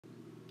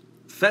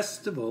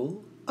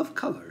festival of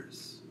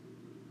colors.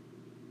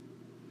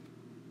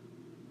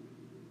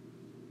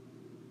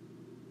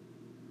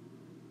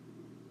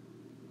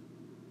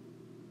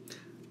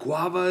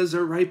 Guavas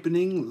are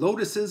ripening,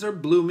 lotuses are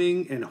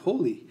blooming, and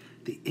Holi,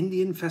 the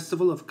Indian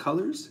festival of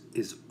colors,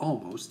 is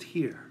almost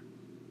here.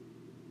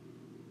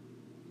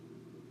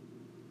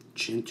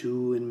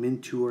 Chintu and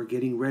Mintu are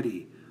getting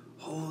ready.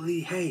 Holy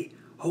hey,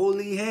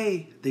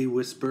 they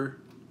whisper.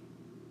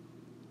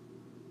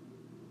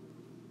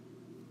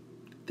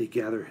 They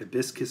gather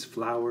hibiscus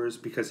flowers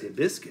because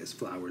hibiscus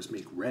flowers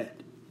make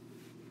red.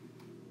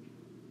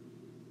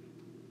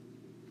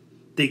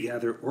 They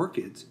gather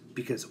orchids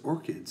because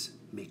orchids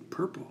make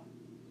purple.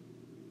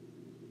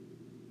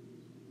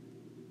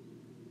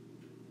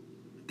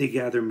 They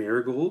gather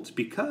marigolds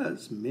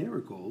because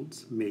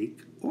marigolds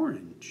make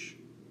orange.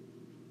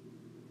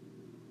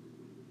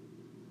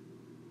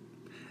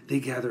 They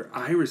gather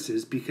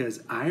irises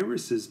because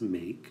irises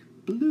make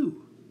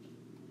blue.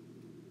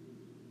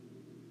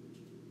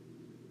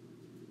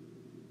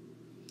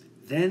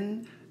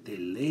 Then they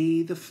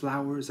lay the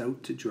flowers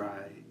out to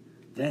dry.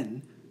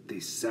 Then they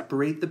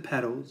separate the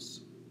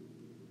petals.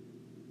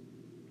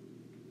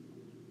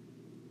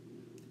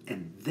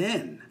 And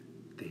then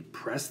they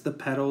press the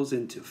petals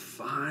into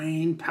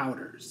fine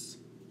powders.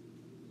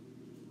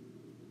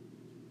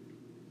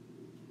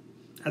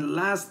 At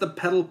last the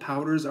petal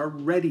powders are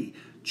ready.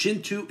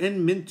 Chintu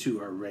and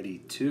Mintu are ready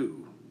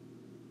too.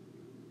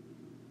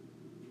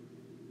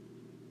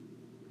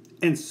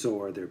 And so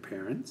are their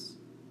parents.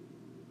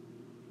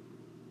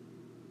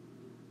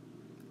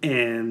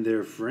 And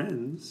their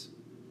friends.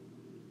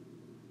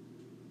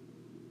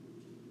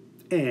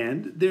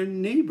 And their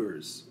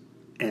neighbors.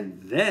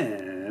 And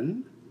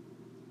then,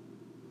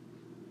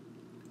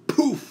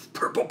 poof,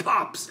 purple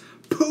pops.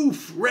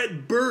 Poof,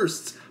 red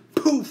bursts.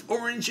 Poof,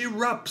 orange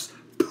erupts.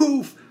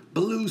 Poof,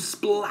 blue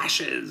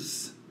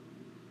splashes.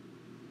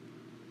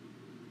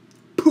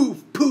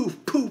 Poof, poof,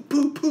 poof,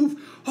 poof, poof.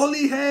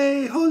 Holy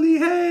hey, holy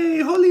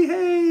hey, holy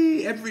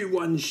hey.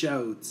 Everyone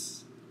shouts.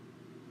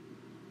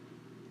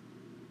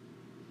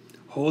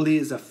 Holi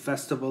is a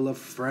festival of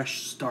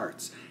fresh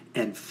starts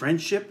and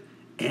friendship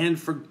and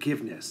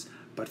forgiveness.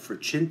 But for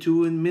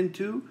Chintu and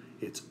Mintu,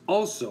 it's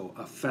also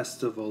a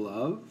festival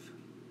of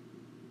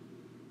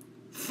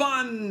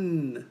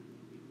fun.